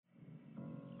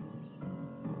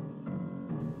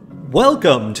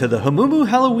Welcome to the Hamumu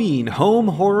Halloween Home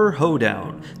Horror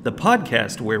Hoedown, the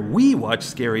podcast where we watch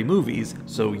scary movies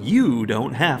so you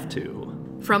don't have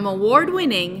to. From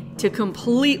award-winning to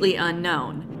completely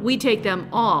unknown, we take them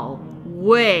all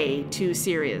way too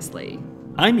seriously.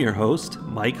 I'm your host,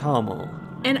 Mike Hommel.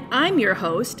 And I'm your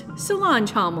host,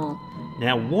 Solange Hommel.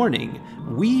 Now, warning,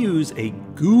 we use a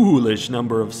ghoulish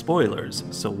number of spoilers,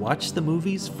 so watch the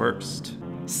movies first.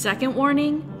 Second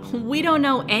warning, we don't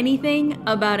know anything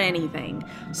about anything,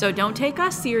 so don't take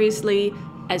us seriously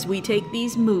as we take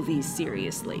these movies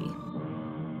seriously.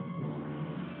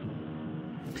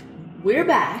 We're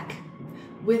back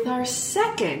with our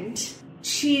second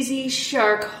cheesy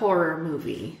shark horror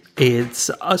movie. It's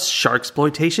a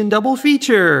sharksploitation double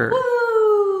feature.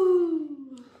 Woo!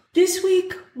 This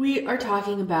week we are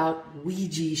talking about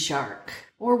Ouija Shark.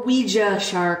 Or Ouija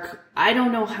Shark. I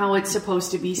don't know how it's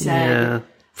supposed to be said. Yeah,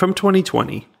 from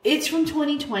 2020. It's from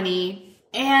 2020,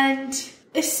 and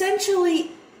essentially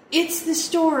it's the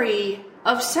story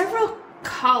of several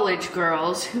college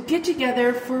girls who get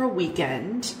together for a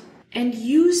weekend and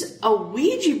use a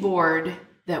Ouija board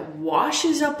that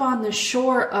washes up on the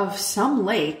shore of some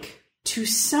lake to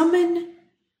summon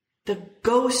the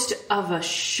ghost of a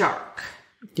shark.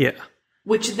 Yeah.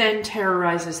 Which then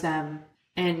terrorizes them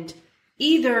and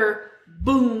either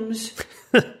booms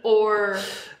or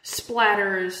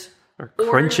splatters or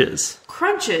crunches. Or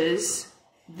crunches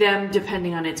them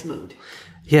depending on its mood.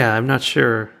 Yeah, I'm not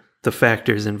sure the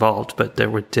factors involved, but there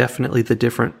were definitely the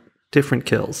different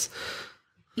kills.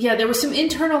 Yeah, there was some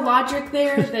internal logic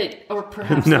there that, or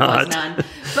perhaps there was none.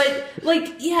 But,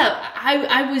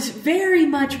 I was very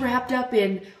much wrapped up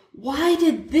in why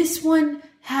did this one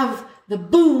have the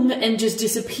boom and just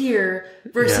disappear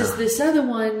versus this other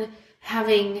one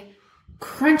having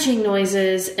crunching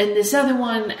noises and this other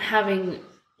one having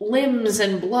limbs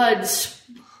and blood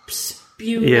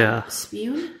spewed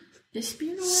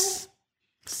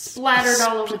splattered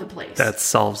all over the place. That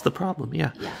solves the problem,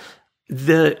 yeah.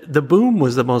 The boom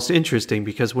was the most interesting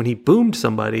because when he boomed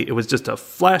somebody, it was just a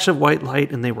flash of white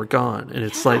light and they were gone. And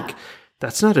it's like,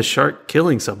 that's not a shark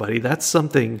killing somebody. That's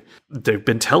something, they've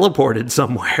been teleported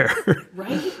somewhere.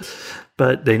 Right?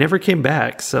 But they never came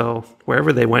back, so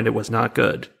wherever they went, it was not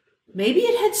good. Maybe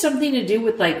it had something to do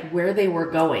with, where they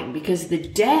were going, because the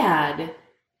dad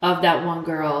of that one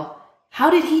girl, how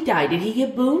did he die? Did he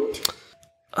get boomed?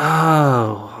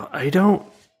 Oh, I don't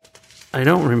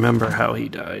remember how he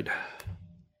died.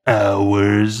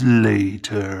 Hours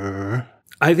later.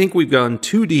 I think we've gone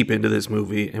too deep into this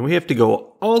movie, and we have to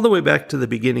go all the way back to the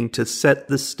beginning to set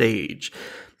the stage.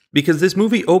 Because this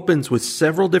movie opens with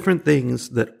several different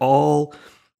things that all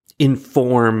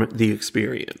inform the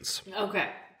experience. Okay.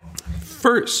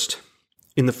 First,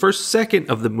 in the first second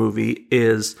of the movie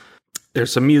there's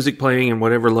some music playing and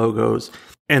whatever logos,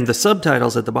 and the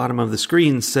subtitles at the bottom of the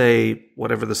screen say,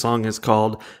 whatever the song is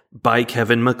called, by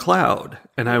Kevin MacLeod.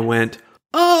 And I went,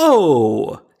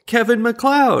 oh, Kevin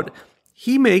MacLeod.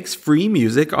 He makes free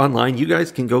music online. You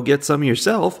guys can go get some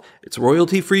yourself. It's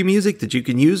royalty-free music that you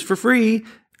can use for free.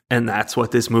 And that's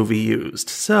what this movie used.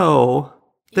 So,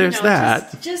 there's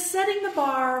that. Just setting the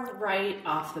bar right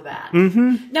off the bat.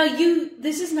 Mm-hmm. Now,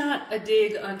 this is not a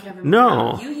dig on Kevin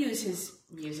No. MacLeod. You use his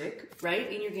music,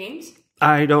 right, in your games?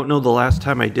 I don't know the last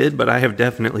time I did, but I have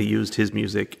definitely used his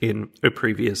music in a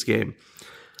previous game.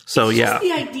 So, it's just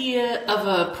the idea of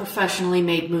a professionally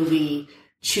made movie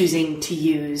choosing to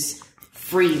use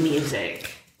free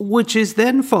music. Which is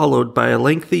then followed by a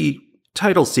lengthy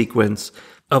title sequence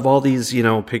of all these,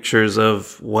 pictures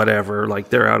of whatever, like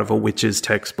they're out of a witch's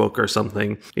textbook or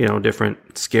something,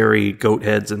 different scary goat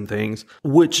heads and things,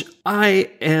 which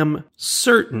I am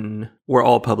certain were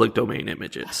all public domain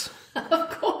images. Of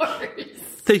course.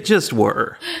 They just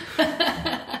were.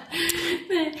 They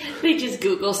just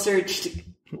Google searched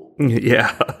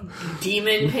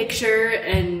demon picture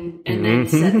and then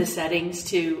set the settings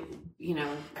to,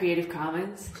 Creative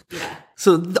Commons. Yeah.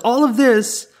 So all of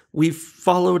this we've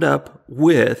followed up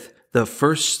with the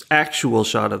first actual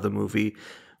shot of the movie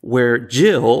where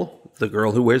Jill, the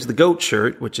girl who wears the goat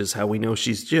shirt, which is how we know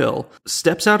she's Jill,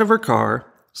 steps out of her car,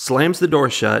 slams the door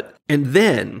shut, and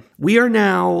then we are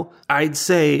now, I'd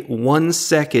say, 1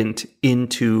 second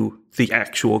into the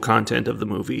actual content of the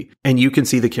movie, and you can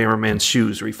see the cameraman's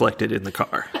shoes reflected in the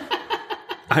car.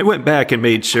 I went back and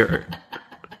made sure.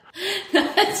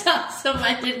 That's awesome.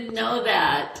 I didn't know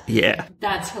that. Yeah.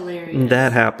 That's hilarious.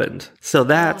 That happened. So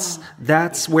that's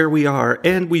where we are.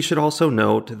 And we should also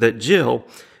note that Jill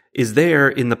is there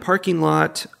in the parking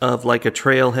lot of like a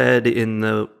trailhead in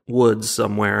the woods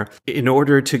somewhere in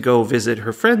order to go visit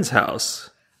her friend's house.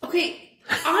 Okay,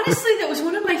 honestly, that was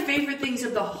one of my favorite things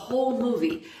of the whole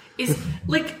movie. is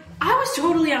like, I was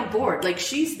totally on board. Like,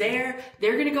 she's there.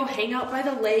 They're going to go hang out by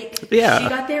the lake. Yeah. She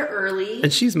got there early.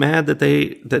 And she's mad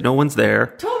that no one's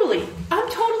there. Totally. I'm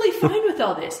totally fine with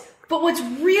all this. But what's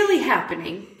really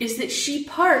happening is that she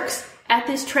parks at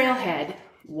this trailhead,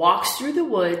 walks through the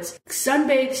woods,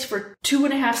 sunbathes for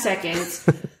 2.5 seconds,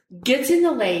 gets in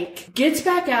the lake, gets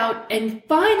back out, and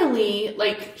finally,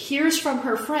 like, hears from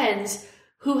her friends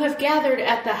who have gathered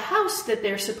at the house that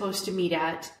they're supposed to meet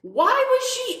at. Why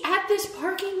was she at this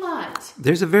parking lot?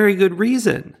 There's a very good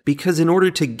reason. Because in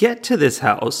order to get to this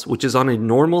house, which is on a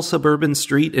normal suburban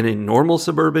street in a normal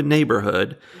suburban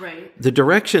neighborhood, right, the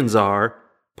directions are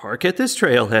park at this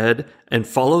trailhead and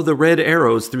follow the red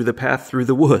arrows through the path through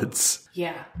the woods.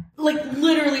 Yeah. Like,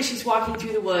 literally, she's walking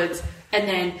through the woods, and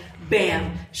then,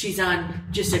 bam, she's on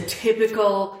just a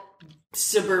typical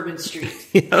suburban street.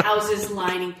 Yeah. Houses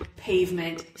lining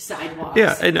pavement, sidewalks.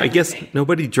 Yeah, and I guess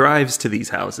nobody drives to these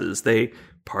houses. They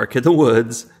park in the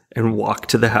woods and walk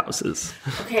to the houses.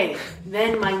 Okay,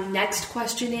 then my next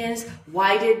question is,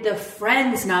 why did the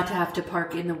friends not have to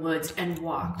park in the woods and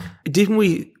walk? Didn't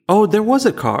we? Oh, there was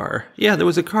a car. Yeah, there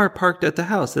was a car parked at the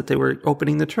house that they were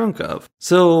opening the trunk of.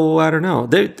 So, I don't know.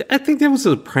 I think that was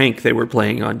a prank they were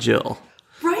playing on Jill.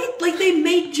 Right? Like, they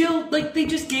made Jill, like, they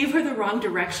just gave her the wrong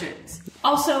directions.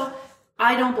 Also,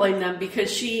 I don't blame them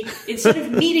because she, instead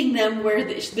of meeting them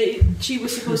where she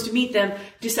was supposed to meet them,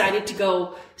 decided to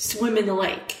go swim in the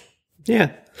lake.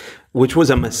 Yeah, which was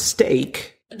a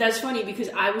mistake. That's funny because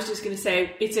I was just going to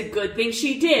say it's a good thing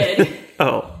she did.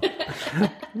 Oh.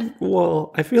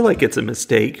 Well, I feel like it's a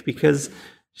mistake because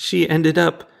she ended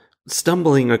up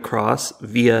stumbling across,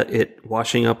 via it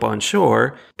washing up on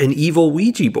shore, an evil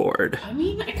Ouija board. I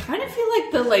mean, I kind of feel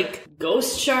like the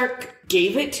ghost shark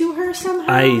gave it to her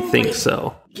somehow. I think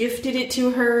so. Gifted it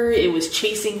to her. It was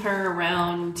chasing her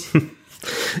around.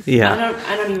 Yeah.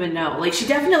 I don't even know. Like, she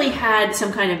definitely had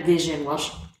some kind of vision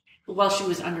while she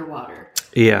was underwater.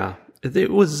 Yeah.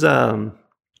 It was a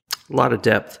lot of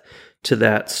depth to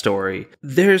that story.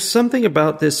 There's something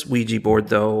about this Ouija board,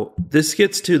 though. This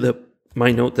gets to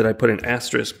my note that I put an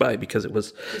asterisk by because it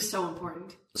was so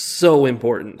important. So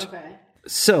important. Okay.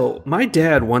 So, my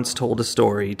dad once told a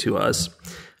story to us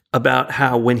about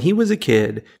how when he was a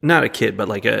kid, not a kid, but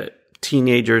like a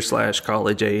teenager /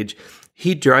 college age,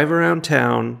 he'd drive around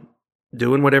town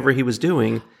doing whatever he was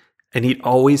doing, and he'd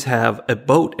always have a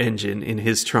boat engine in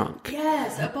his trunk.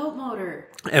 Yes, a boat motor.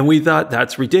 And we thought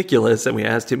that's ridiculous, and we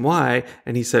asked him why,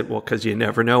 and he said, well, because you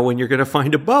never know when you're going to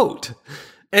find a boat.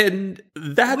 And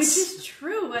that's which is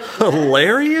true, I guess.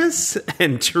 Hilarious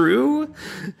and true.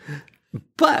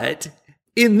 But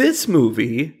in this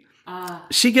movie,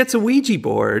 she gets a Ouija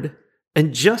board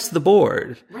and just the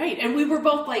board. Right. And we were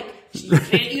both like, you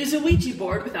can't use a Ouija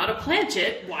board without a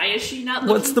planchet. Why is she not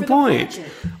looking What's the for point?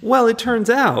 planchet? Well, it turns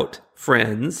out,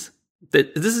 friends,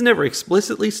 that this is never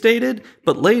explicitly stated,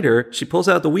 but later she pulls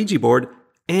out the Ouija board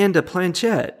and a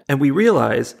planchette, and we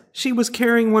realize she was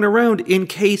carrying one around in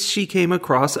case she came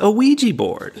across a Ouija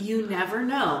board. You never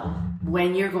know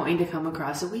when you're going to come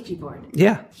across a Ouija board.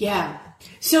 Yeah. Yeah.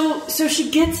 So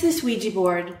she gets this Ouija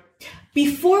board.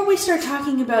 Before we start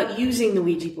talking about using the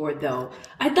Ouija board, though,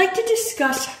 I'd like to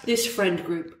discuss this friend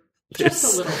group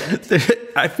just a little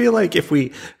bit. I feel like if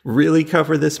we really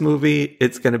cover this movie,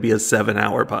 it's going to be a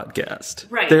 7-hour podcast.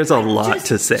 Right. There's a lot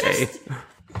to say.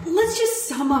 Let's just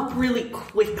sum up really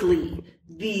quickly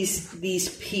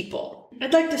these people.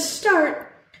 I'd like to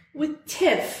start with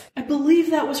Tiff. I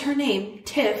believe that was her name,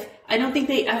 Tiff. I don't think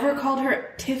they ever called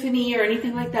her Tiffany or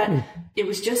anything like that. It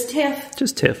was just Tiff.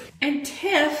 Just Tiff. And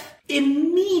Tiff,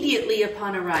 immediately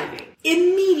upon arriving,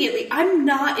 I'm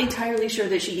not entirely sure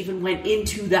that she even went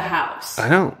into the house. I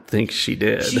don't think she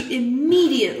did. She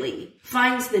immediately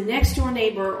finds the next door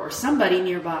neighbor or somebody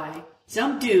nearby,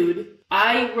 some dude.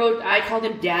 I called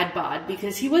him Dad Bod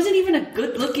because he wasn't even a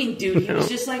good looking dude. He was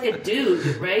just like a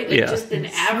dude, right? Like just an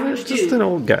average dude. Just an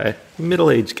old guy,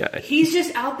 middle-aged guy. He's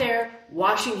just out there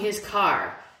washing his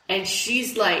car, and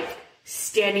she's like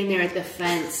standing there at the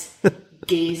fence,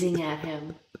 gazing at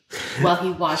him while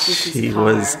he washes his car. She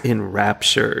was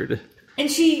enraptured. And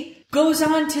she goes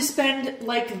on to spend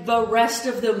like the rest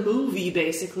of the movie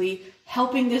basically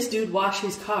helping this dude wash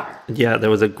his car. Yeah, there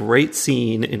was a great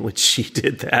scene in which she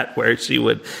did that where she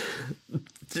would,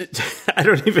 I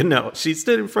don't even know, she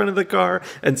stood in front of the car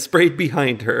and sprayed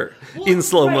behind her in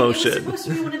slow motion. It was supposed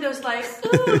to be one of those like,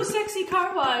 ooh, sexy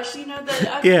car wash, you know,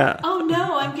 yeah. Oh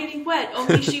no, I'm getting wet.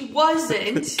 Only she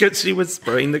wasn't. Because she was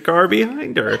spraying the car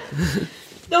behind her.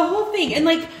 The whole thing. And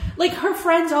like her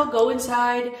friends all go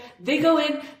inside. They go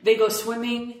in, they go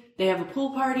swimming, they have a pool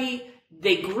party.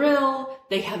 they grill,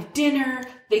 they have dinner,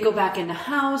 they go back in the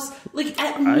house. Like,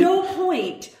 at no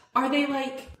point are they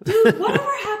like, dude,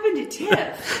 whatever happened to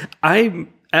Tiff?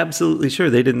 I'm absolutely sure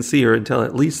they didn't see her until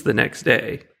at least the next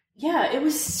day. Yeah, it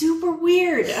was super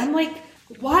weird. I'm like,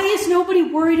 why is nobody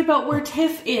worried about where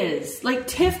Tiff is? Like,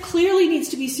 Tiff clearly needs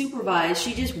to be supervised.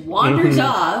 She just wanders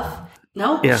off.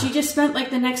 Nope, she just spent like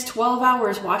the next 12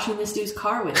 hours washing this dude's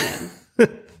car with him.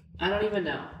 I don't even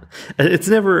know. It's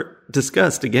never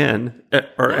discussed again,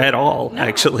 or at all,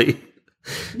 actually.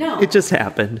 No. It just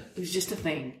happened. It was just a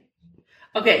thing.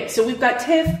 Okay, so we've got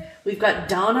Tiff, we've got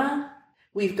Donna,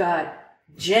 we've got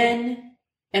Jen,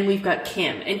 and we've got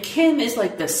Kim. And Kim is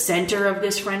like the center of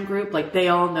this friend group. Like, they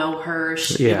all know her.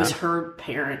 It was her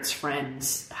parents'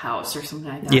 friend's house or something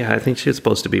like that. Yeah, I think she's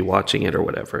supposed to be watching it or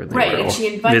whatever. And right, and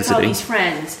she invites all these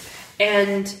friends.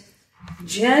 And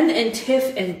Jen and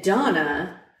Tiff and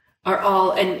Donna are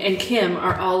all, and Kim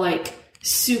are all like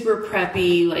super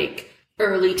preppy, like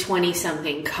early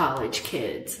 20-something college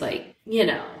kids. Like, you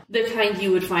know, the kind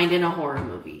you would find in a horror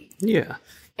movie. Yeah.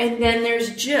 And then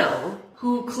there's Jill,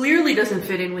 who clearly doesn't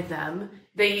fit in with them.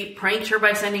 They pranked her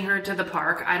by sending her to the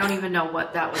park. I don't even know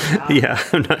what that was about. Yeah,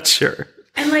 I'm not sure.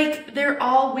 And like, they're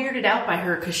all weirded out by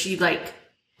her because she like,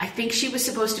 I think she was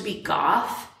supposed to be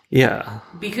goth. Yeah.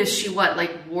 Because she,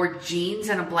 wore jeans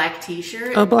and a black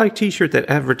t-shirt? A black t-shirt that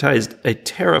advertised a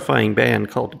terrifying band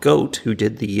called Goat, who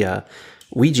did the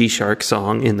Ouija Shark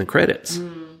song in the credits.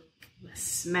 A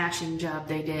smashing job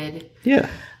they did. Yeah.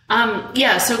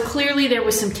 So clearly there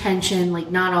was some tension. Like,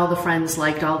 not all the friends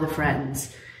liked all the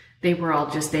friends. They were all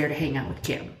just there to hang out with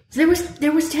Kim. So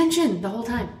there was tension the whole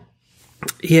time.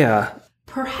 Yeah.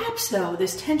 Perhaps, though,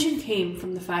 this tension came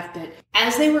from the fact that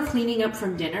as they were cleaning up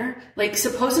from dinner, like,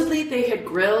 supposedly they had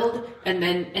grilled, and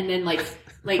then one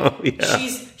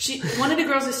of the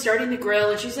girls is starting the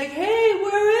grill, and she's like, "Hey,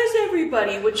 where is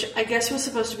everybody?" Which I guess was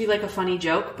supposed to be like a funny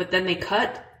joke, but then they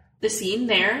cut the scene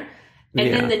there,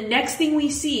 and then the next thing we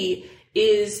see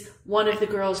is one of the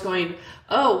girls going,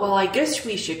 "Oh, well, I guess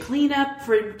we should clean up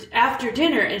for after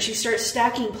dinner," and she starts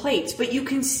stacking plates, but you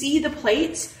can see the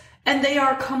plates. And they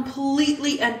are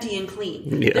completely empty and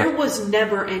clean. Yeah. There was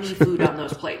never any food on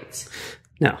those plates.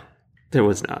 No, there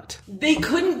was not. They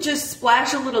couldn't just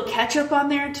splash a little ketchup on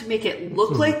there to make it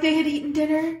look like they had eaten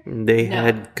dinner. They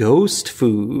had ghost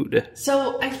food.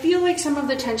 So I feel like some of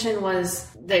the tension was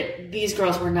that these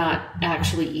girls were not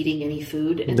actually eating any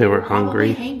food. And they were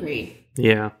hungry. Hangry.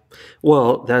 Yeah.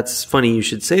 Well, that's funny you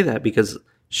should say that, because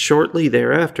shortly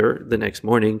thereafter, the next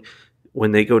morning,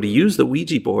 when they go to use the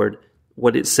Ouija board,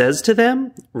 what it says to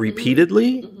them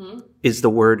repeatedly is the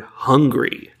word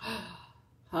hungry.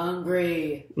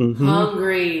 Hungry.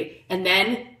 Hungry. And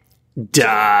then?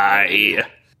 Die.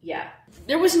 Yeah.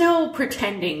 There was no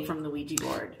pretending from the Ouija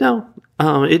board. No.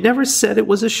 It never said it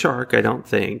was a shark, I don't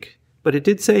think. But it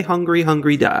did say hungry,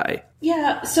 hungry, die.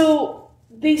 Yeah, so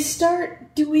they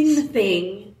start doing the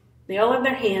thing. They all have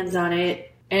their hands on it.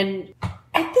 And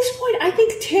at this point, I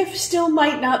think Tiff still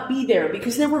might not be there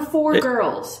because there were 4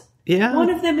 girls. Yeah. One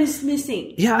of them is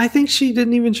missing. Yeah, I think she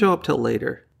didn't even show up till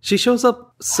later. She shows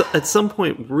up at some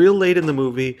point real late in the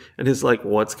movie and is like,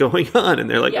 "What's going on?" And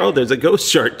they're like, "Oh, there's a ghost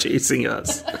shark chasing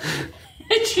us."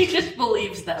 And she just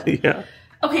believes them. Yeah.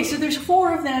 Okay, so there's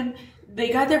 4 of them.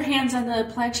 They got their hands on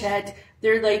the planchette.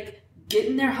 They're like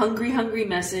getting their hungry, hungry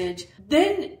message.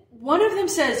 Then one of them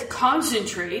says,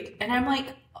 "Concentrate." And I'm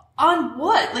like, on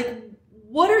what? Like,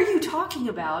 what are you talking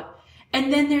about?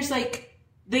 And then there's like,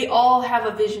 they all have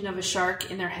a vision of a shark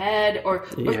in their head,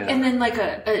 and then like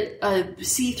a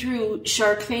see-through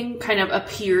shark thing kind of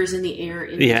appears in the air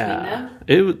in between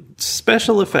them.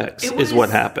 Special effects is what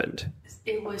happened.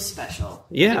 It was special.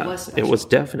 Yeah, it was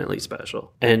definitely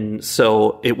special. And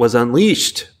so it was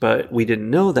unleashed, but we didn't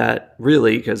know that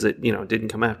really because it didn't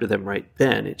come after them right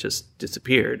then. It just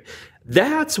disappeared.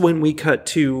 That's when we cut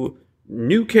to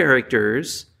new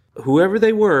characters, whoever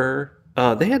they were.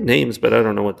 They had names, but I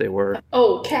don't know what they were.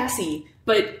 Oh, Cassie.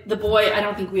 But the boy, I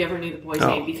don't think we ever knew the boy's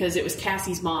name because it was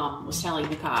Cassie's mom was telling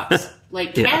the cops.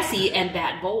 Like, Cassie and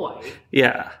that boy.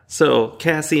 Yeah. So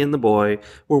Cassie and the boy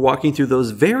were walking through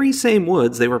those very same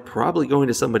woods. They were probably going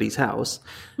to somebody's house.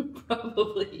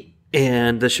 Probably.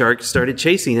 And the shark started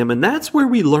chasing them. And that's where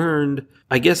we learned,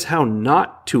 I guess, how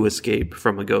not to escape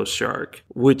from a ghost shark.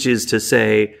 Which is to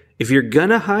say, if you're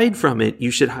gonna hide from it,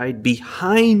 you should hide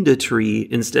behind a tree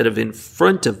instead of in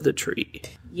front of the tree.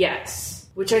 Yes,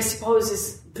 which I suppose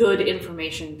is good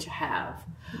information to have.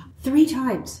 3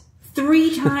 times.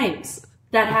 3 times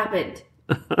that happened.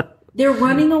 They're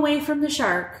running away from the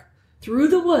shark through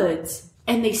the woods,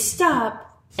 and they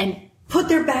stop and put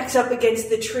their backs up against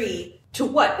the tree To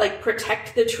what? Like,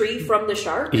 protect the tree from the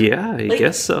shark? Yeah, I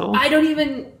guess so.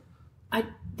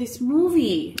 This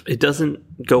movie. It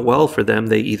doesn't go well for them.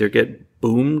 They either get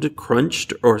boomed,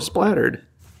 crunched, or splattered.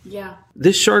 Yeah.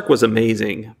 This shark was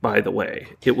amazing, by the way.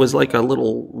 It was like a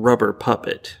little rubber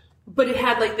puppet. But it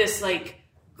had like this like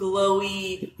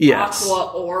glowy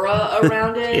aqua aura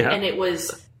around it, and it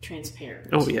was transparent.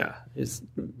 Oh, yeah.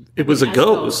 It was a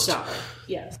ghost.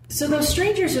 Yes. So those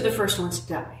strangers are the first ones to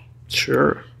die.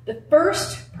 Sure. The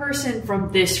first person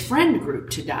from this friend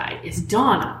group to die is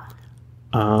Donna.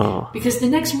 Oh. Because the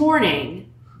next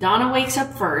morning, Donna wakes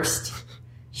up first.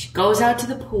 She goes out to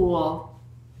the pool.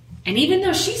 And even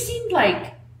though she seemed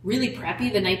like really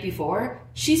preppy the night before,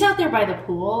 she's out there by the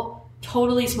pool,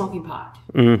 totally smoking pot.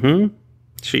 Mm-hmm.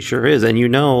 She sure is. And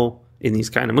in these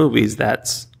kind of movies,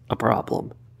 that's a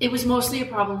problem. It was mostly a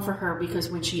problem for her because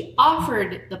when she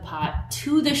offered the pot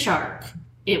to the shark,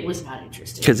 it was not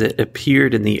interested. Because it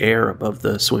appeared in the air above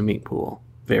the swimming pool.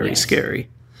 Very scary.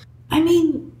 I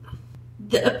mean,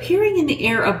 the appearing in the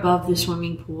air above the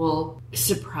swimming pool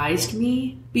surprised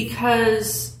me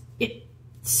because it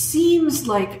seems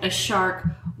like a shark,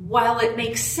 while it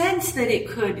makes sense that it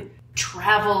could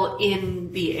travel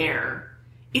in the air,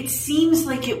 it seems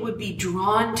like it would be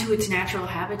drawn to its natural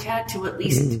habitat to at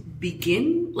least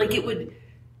begin. Like it would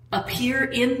appear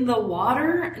in the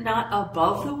water, not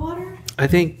above the water. I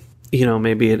think,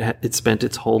 maybe it spent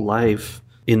its whole life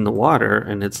in the water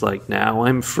and it's like, now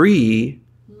I'm free.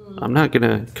 I'm not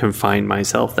going to confine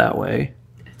myself that way.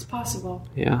 It's possible.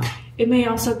 Yeah. It may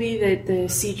also be that the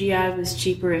CGI was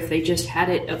cheaper if they just had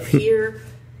it appear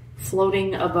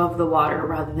floating above the water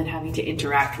rather than having to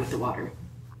interact with the water.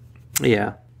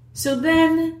 Yeah. So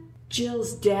then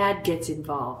Jill's dad gets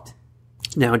involved.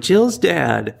 Now, Jill's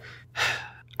dad,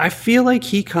 I feel like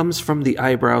he comes from the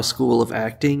eyebrow school of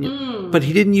acting, but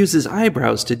he didn't use his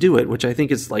eyebrows to do it, which I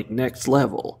think is like next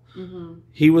level. Mm-hmm.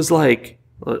 He was like,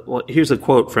 well, here's a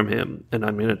quote from him, and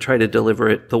I'm going to try to deliver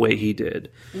it the way he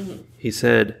did. Mm-hmm. He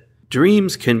said,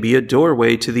 "Dreams can be a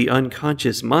doorway to the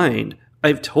unconscious mind.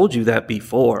 I've told you that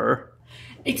before."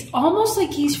 It's almost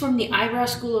like he's from the eyebrow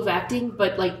school of acting,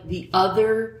 but like the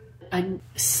other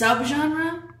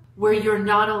subgenre where you're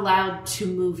not allowed to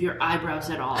move your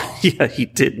eyebrows at all. Yeah, he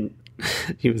didn't.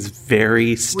 He was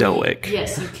very stoic.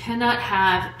 Yes, you cannot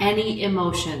have any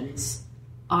emotions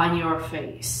on your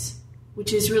face.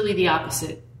 Which is really the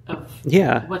opposite of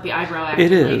what the eyebrow acting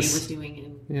lady was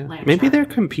doing in Lamb Maybe Shark. they're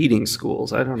competing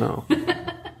schools. I don't know.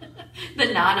 The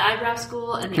non-eyebrow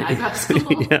school and the eyebrow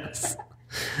school. Yes.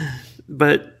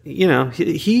 But,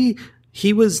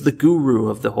 he was the guru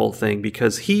of the whole thing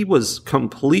because he was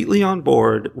completely on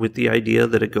board with the idea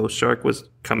that a ghost shark was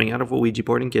coming out of a Ouija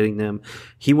board and getting them.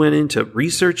 He went into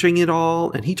researching it all,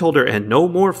 and he told her, "And no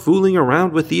more fooling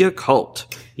around with the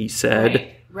occult," he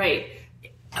said. Right.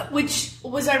 Which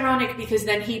was ironic because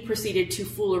then he proceeded to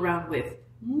fool around with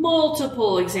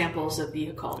multiple examples of the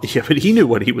occult. Yeah, but he knew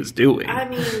what he was doing. I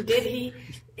mean, did he?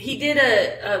 He did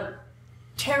a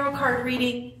tarot card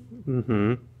reading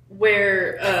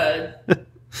where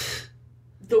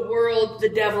the world, the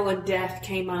devil, and death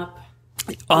came up.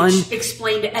 Which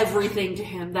explained everything to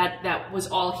him. That was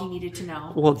all he needed to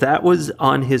know. Well, that was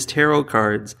on his tarot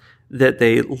cards. That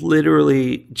they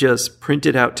literally just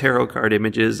printed out tarot card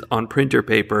images on printer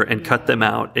paper and cut them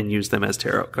out and used them as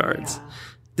tarot cards. Yeah.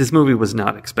 This movie was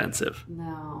not expensive.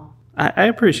 No. I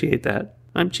appreciate that.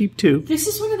 I'm cheap too. This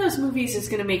is one of those movies that's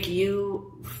going to make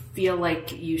you feel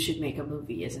like you should make a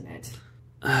movie, isn't it?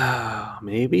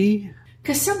 Maybe.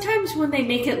 Because sometimes when they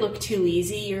make it look too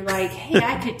easy, you're like, hey,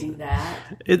 I could do that.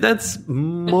 That's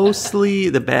mostly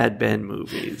the Bad Ben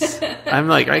movies. I'm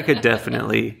like, I could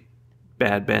definitely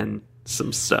Bad Ben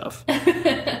some stuff.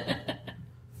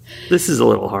 This is a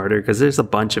little harder because there's a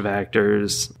bunch of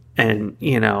actors and,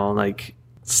 like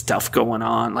stuff going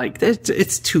on. Like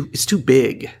it's too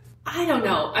big. I don't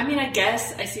know. I mean, I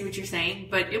guess I see what you're saying,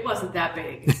 but it wasn't that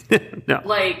big. No.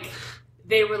 Like,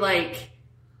 they were like,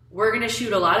 we're going to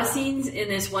shoot a lot of scenes in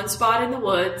this one spot in the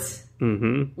woods.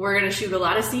 Mm-hmm. We're going to shoot a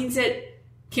lot of scenes at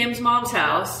Kim's mom's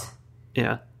house.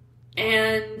 Yeah.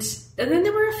 And then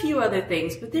there were a few other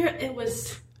things, but it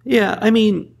was... Yeah, I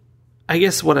mean, I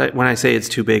guess when I say it's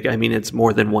too big, I mean it's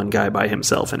more than one guy by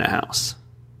himself in a house.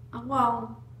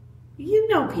 Well, you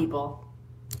know people.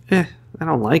 I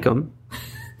don't like them.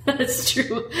 That's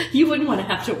true. You wouldn't want to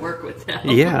have to work with them.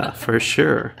 Yeah, for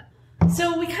sure.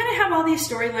 So we kind of have all these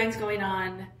storylines going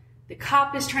on. The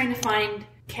cop is trying to find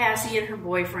Cassie and her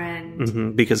boyfriend.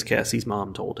 Mm-hmm, because Cassie's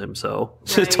mom told him so.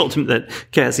 She told him that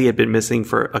Cassie had been missing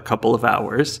for a couple of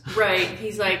hours. Right.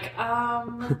 He's like,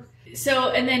 So,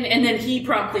 and then he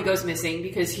promptly goes missing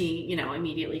because he, you know,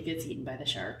 immediately gets eaten by the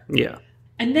shark. Yeah.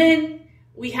 And then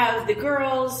we have the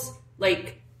girls,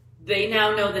 like, they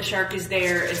now know the shark is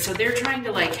there, and so they're trying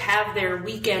to, like, have their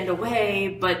weekend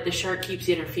away, but the shark keeps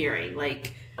interfering.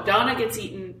 Like, Donna gets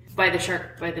eaten by the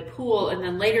shark by the pool, and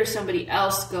then later somebody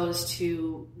else goes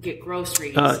to get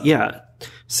groceries. Yeah.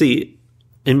 See,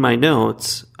 in my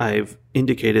notes, I've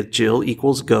indicated Jill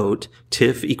equals goat,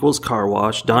 Tiff equals car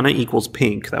wash, Donna equals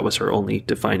pink. That was her only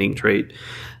defining trait.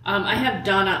 I have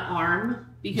Donna arm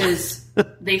because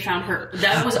they found her.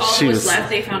 That was all that was left.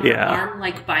 They found her arm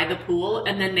like by the pool,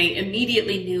 and then they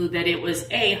immediately knew that it was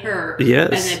A, her,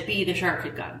 yes, and that B, the shark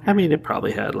had gotten her. I mean, it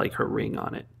probably had like her ring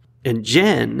on it. And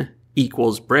Jen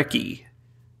equals Brecky.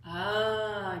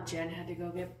 Jen had to go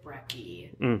get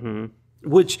Brecky. Mm-hmm.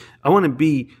 Which I want to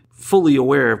be fully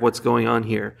aware of what's going on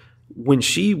here. When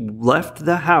she left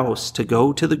the house to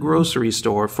go to the grocery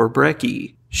store for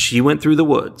Brecky, she went through the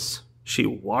woods. She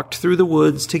walked through the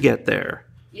woods to get there.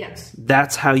 Yes.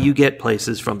 That's how you get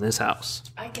places from this house.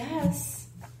 I guess.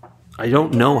 I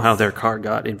don't know how their car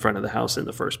got in front of the house in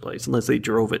the first place, unless they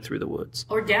drove it through the woods.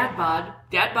 Or Dad Bod.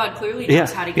 Dad Bod clearly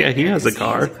knows how to get there. He has a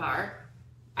car.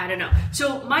 I don't know.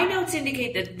 So my notes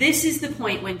indicate that this is the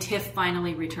point when Tiff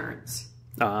finally returns.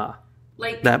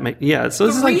 Like that. So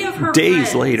this is like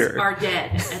days later. Are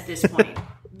dead at this point.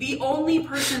 The only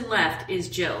person left is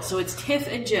Jill. So it's Tiff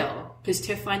and Jill because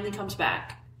Tiff finally comes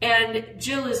back, and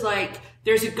Jill is like,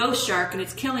 "There's a ghost shark and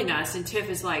it's killing us," and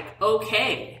Tiff is like,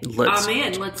 "Okay, I'm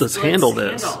in. Let's handle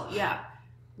this. Yeah,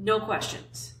 no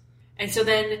questions." And so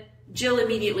then Jill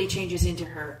immediately changes into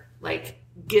her like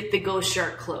get the ghost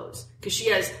shark clothes because she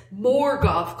has more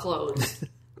goth clothes.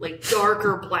 Like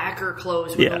darker, blacker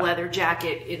clothes with a leather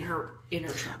jacket in her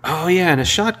trunk. Oh yeah, and a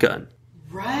shotgun.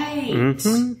 Right.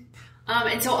 Mm-hmm.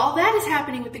 And so all that is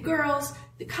happening with the girls.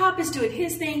 The cop is doing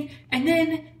his thing, and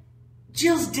then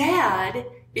Jill's dad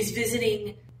is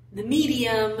visiting the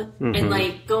medium and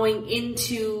like going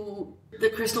into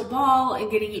the crystal ball and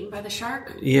getting eaten by the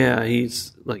shark. Yeah,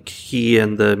 he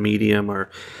and the medium are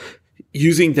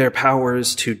using their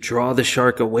powers to draw the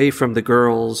shark away from the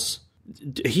girls.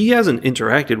 He hasn't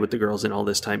interacted with the girls in all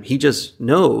this time. He just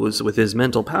knows with his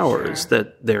mental powers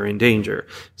that they're in danger.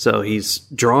 So he's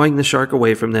drawing the shark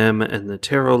away from them, and the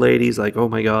tarot lady's like, oh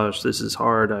my gosh, this is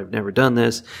hard. I've never done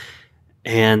this.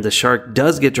 And the shark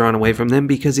does get drawn away from them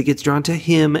because it gets drawn to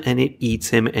him and it eats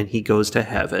him and he goes to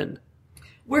heaven.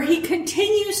 Where he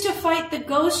continues to fight the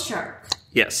ghost shark.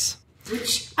 Yes.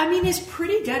 Which, I mean, is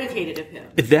pretty dedicated of him.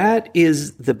 That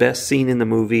is the best scene in the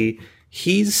movie.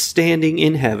 He's standing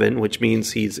in heaven, which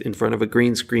means he's in front of a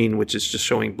green screen, which is just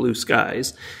showing blue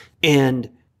skies. And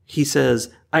he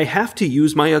says, I have to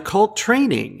use my occult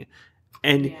training.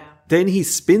 And then he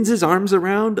spins his arms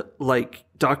around like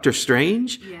Doctor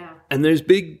Strange. Yeah. And there's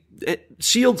big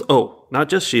shields. Oh, not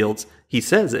just shields. He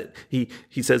says it.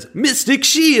 He says, Mystic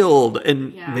Shield,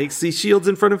 and makes these shields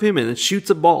in front of him and then shoots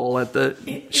a ball at the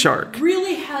shark. It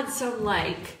really had some,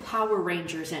 like, Power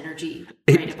Rangers energy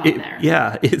right about there.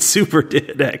 Yeah, it super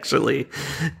did, actually.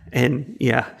 And,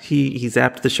 he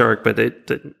zapped the shark, but it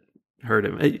didn't hurt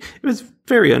him. It was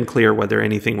very unclear whether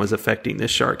anything was affecting this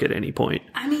shark at any point.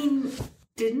 I mean,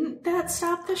 didn't that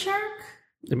stop the shark?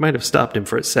 It might have stopped him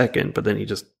for a second, but then he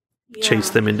just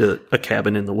chased them into a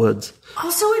cabin in the woods.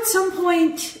 Also, at some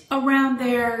point around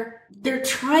there, they're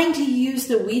trying to use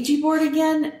the Ouija board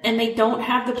again, and they don't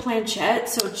have the planchette.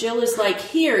 So Jill is like,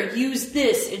 here, use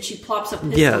this, and she plops a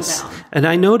pistol down. And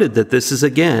I noted that this is,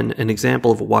 again, an example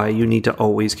of why you need to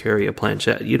always carry a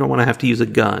planchette. You don't want to have to use a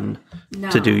gun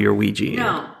to do your Ouija.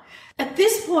 No. At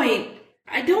this point,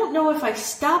 I don't know if I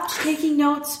stopped taking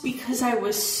notes because I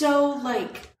was so,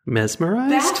 like... mesmerized?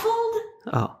 Baffled?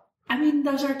 Oh. I mean,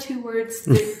 those are two words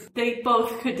that they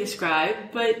both could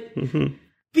describe, but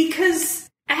because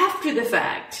after the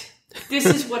fact, this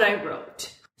is what I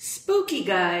wrote. Spooky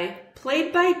guy,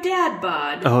 played by Dad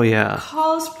Bod,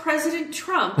 calls President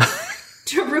Trump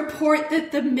to report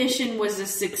that the mission was a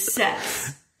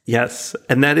success. Yes,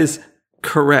 and that is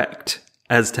correct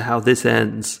as to how this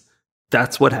ends.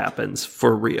 That's what happens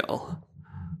for real.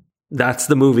 That's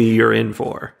the movie you're in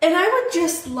for. And I would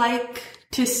just like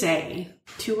to say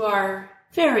to our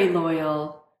very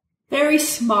loyal, very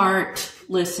smart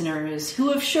listeners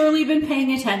who have surely been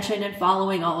paying attention and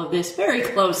following all of this very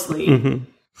closely,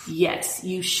 yes,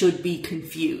 you should be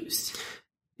confused.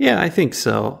 Yeah, I think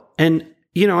so. And,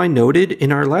 you know, I noted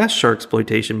in our last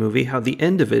Sharksploitation movie how the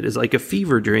end of it is like a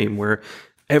fever dream where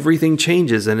everything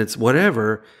changes and it's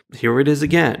whatever. Here it is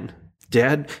again.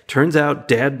 Turns out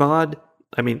Dad Bod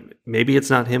I mean, maybe it's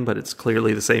not him, but it's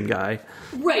clearly the same guy.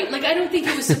 Right. Like, I don't think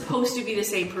it was supposed to be the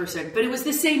same person, but it was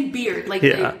the same beard. Like,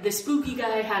 the spooky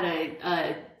guy had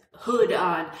a hood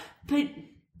on, but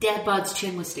Dad Bod's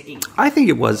chin was sticking out. I think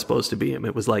it was supposed to be him.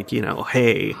 It was like,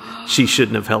 hey, she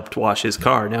shouldn't have helped wash his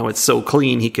car. Now it's so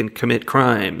clean he can commit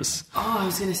crimes. Oh, I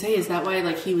was going to say, is that why,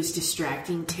 like, he was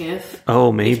distracting Tiff?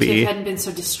 Oh, maybe. If Tiff hadn't been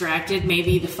so distracted,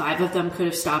 maybe the 5 of them could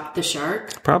have stopped the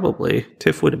shark? Probably.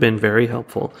 Tiff would have been very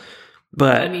helpful.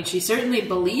 But I mean, she certainly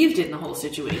believed in the whole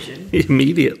situation.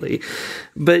 Immediately.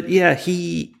 But yeah,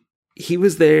 he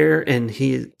was there, and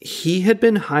he had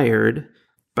been hired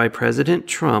by President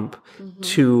Trump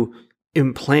to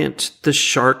implant the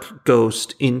shark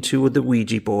ghost into the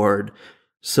Ouija board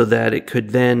so that it could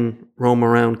then roam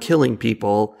around killing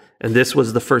people. And this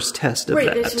was the first test of that.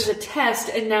 Right, this was a test,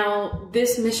 and now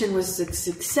this mission was a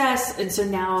success, and so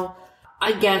now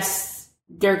I guess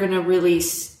they're going to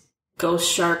release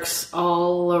ghost sharks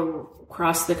all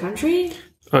across the country?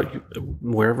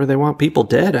 Wherever they want people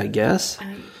dead, I guess.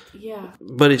 Yeah.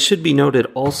 But it should be noted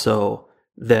also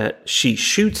that she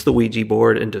shoots the Ouija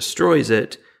board and destroys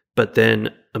it, but then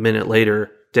a minute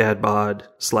later, Dad Bod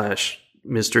 /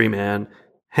 Mystery Man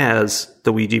has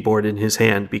the Ouija board in his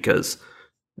hand because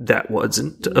that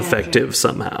wasn't effective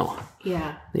somehow.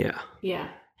 Yeah. Yeah. Yeah.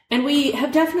 And we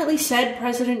have definitely said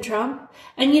President Trump.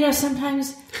 And,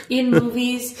 sometimes in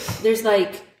movies, there's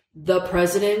like the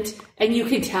president, and you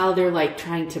can tell they're like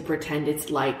trying to pretend it's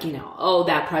like, oh,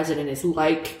 that president is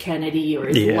like Kennedy or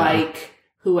is like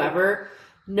whoever.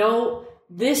 No,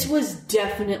 this was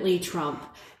definitely Trump.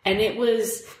 And it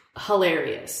was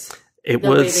hilarious. Way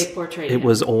they portrayed him.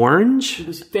 Was orange. It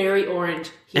was very orange.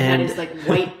 He had his like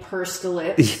white pursed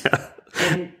lips. Yeah.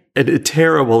 And a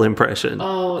terrible impression.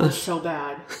 Oh, it was so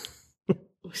bad. It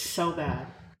was so bad.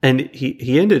 And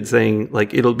he ended saying,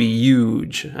 like, it'll be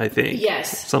huge, I think.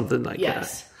 Yes. Something like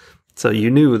that. So you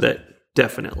knew that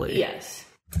definitely. Yes.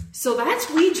 So that's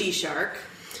Ouija Shark.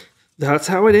 That's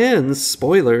how it ends.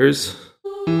 Spoilers.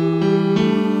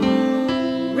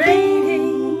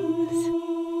 Ratings.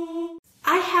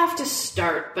 I have to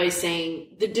start by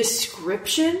saying the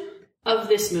description of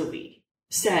this movie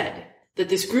said that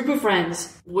this group of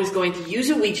friends was going to use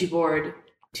a Ouija board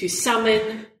to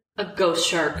summon a ghost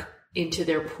shark into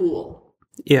their pool.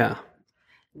 Yeah.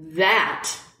 That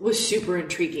was super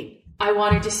intriguing. I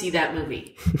wanted to see that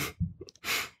movie.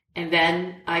 And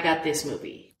then I got this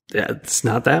movie. Yeah, it's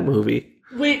not that movie.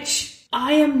 Which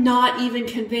I am not even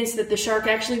convinced that the shark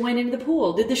actually went into the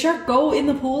pool. Did the shark go in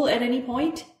the pool at any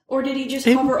point? Or did he just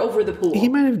hover over the pool? He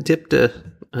might have dipped a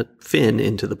fin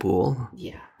into the pool.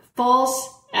 Yeah.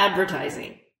 False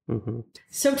advertising. Mm-hmm.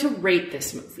 So to rate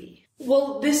this movie.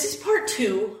 Well, this is part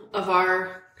 2 of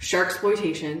our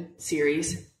Sharksploitation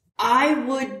series. I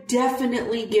would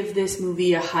definitely give this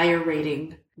movie a higher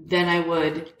rating than I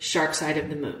would Shark Side of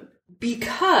the Moon.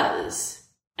 Because,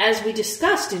 as we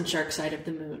discussed in Shark Side of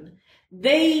the Moon,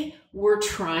 they were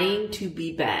trying to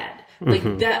be bad. Like,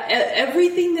 that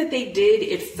everything that they did,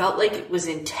 it felt like it was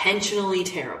intentionally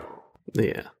terrible.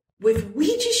 Yeah. With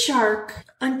Ouija Shark,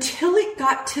 until it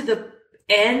got to the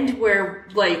end where,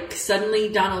 like, suddenly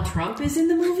Donald Trump is in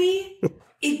the movie,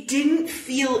 it didn't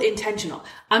feel intentional.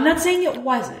 I'm not saying it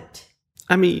wasn't.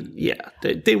 I mean, yeah,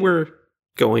 they were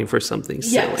going for something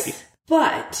silly. Yes,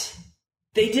 but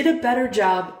they did a better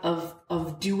job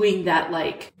of doing that,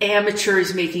 like,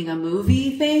 amateurs making a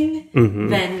movie thing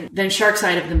than Shark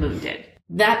Side of the Moon did.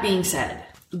 That being said,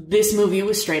 this movie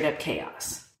was straight up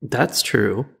chaos. That's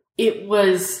true. It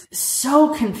was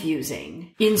so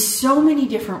confusing in so many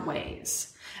different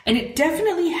ways. And it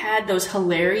definitely had those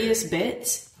hilarious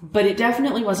bits, but it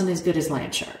definitely wasn't as good as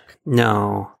Land Shark.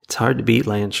 No, it's hard to beat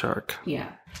Land Shark.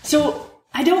 Yeah. So,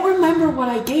 I don't remember what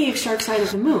I gave Shark Side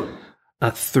of the Moon. A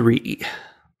 3.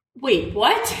 Wait,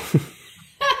 what?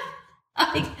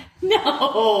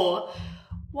 No.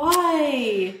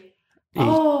 Why?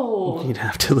 You'd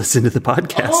have to listen to the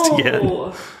podcast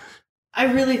again. I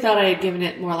really thought I had given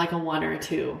it more like a 1 or a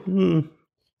 2.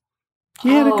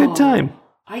 You had a good time.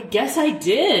 I guess I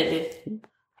did.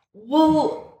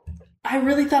 Well, I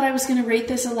really thought I was going to rate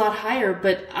this a lot higher,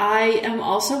 but I am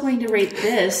also going to rate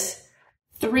this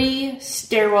 3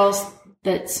 stairwells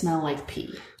that smell like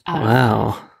pee.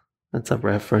 Wow. That's a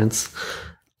reference.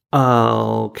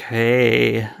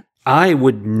 Okay. I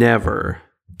would never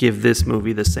give this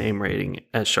movie the same rating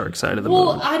as Shark Side of the Moon.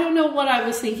 Well, I don't know what I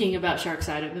was thinking about Shark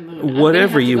Side of the Moon.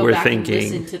 Whatever you were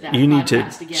thinking, you need to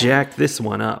jack this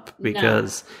one up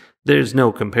because there's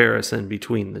no comparison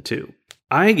between the two.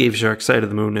 I gave Shark Side of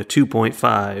the Moon a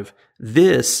 2.5.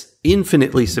 This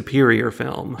infinitely superior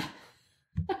film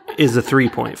is a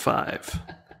 3.5.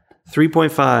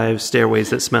 3.5 stairways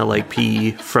that smell like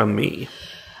pee from me.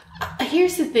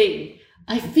 Here's the thing.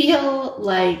 I feel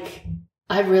like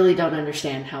I really don't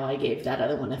understand how I gave that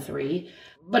other one a 3.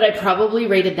 But I probably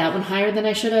rated that one higher than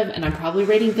I should have, and I'm probably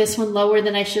rating this one lower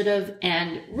than I should have.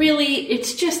 And really,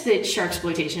 it's just that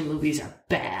sharksploitation movies are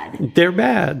bad. They're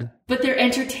bad. But they're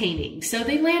entertaining, so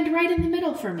they land right in the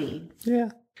middle for me. Yeah.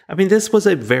 I mean, this was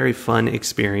a very fun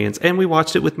experience, and we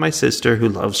watched it with my sister who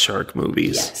loves shark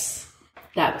movies. Yes.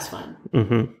 That was fun.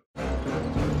 Mm-hmm.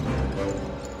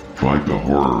 Fight the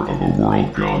horror of a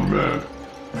world gone mad.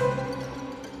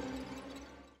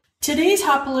 Today's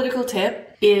hot political tip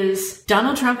is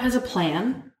Donald Trump has a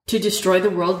plan to destroy the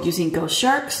world using ghost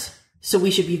sharks, so we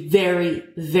should be very,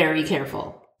 very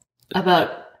careful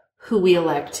about who we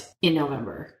elect in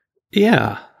November.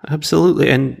 Yeah,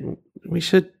 absolutely. And we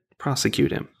should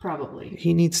prosecute him. Probably.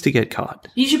 He needs to get caught.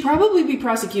 He should probably be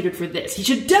prosecuted for this. He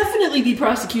should definitely be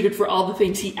prosecuted for all the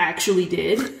things he actually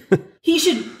did. He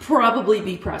should probably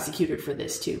be prosecuted for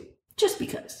this too. Just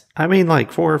because. I mean,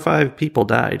 like 4 or 5 people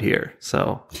died here,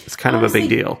 so it's kind of a big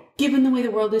deal. Given the way the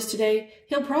world is today,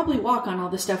 he'll probably walk on all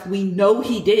the stuff we know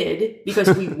he did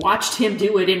because we watched him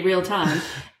do it in real time,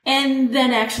 and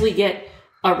then actually get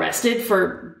arrested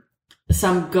for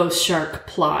some ghost shark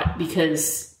plot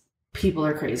because people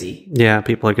are crazy. Yeah,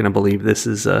 people are going to believe this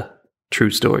is a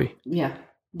true story. Yeah.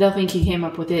 They'll think he came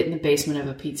up with it in the basement of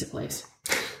a pizza place.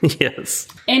 Yes.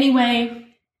 Anyway,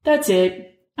 that's it.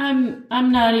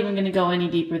 I'm not even going to go any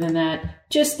deeper than that.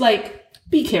 Just,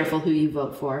 be careful who you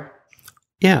vote for.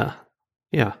 Yeah.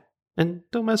 Yeah. And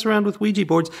don't mess around with Ouija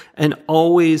boards. And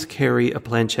always carry a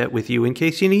planchette with you in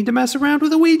case you need to mess around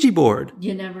with a Ouija board.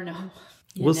 You never know.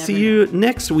 We'll see you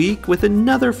next week with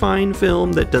another fine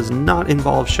film that does not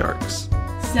involve sharks.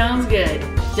 Sounds good.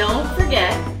 Don't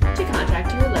forget to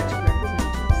contact your elected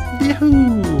representatives.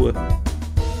 Yahoo!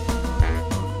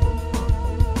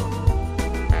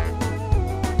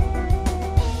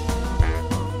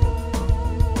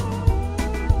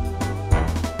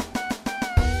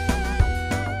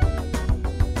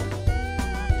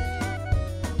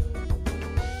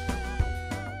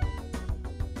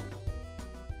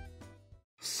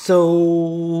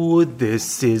 So,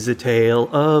 this is a tale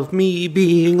of me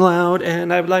being loud,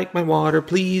 and I'd like my water,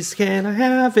 please. Can I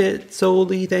have it?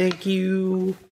 Solely, thank you.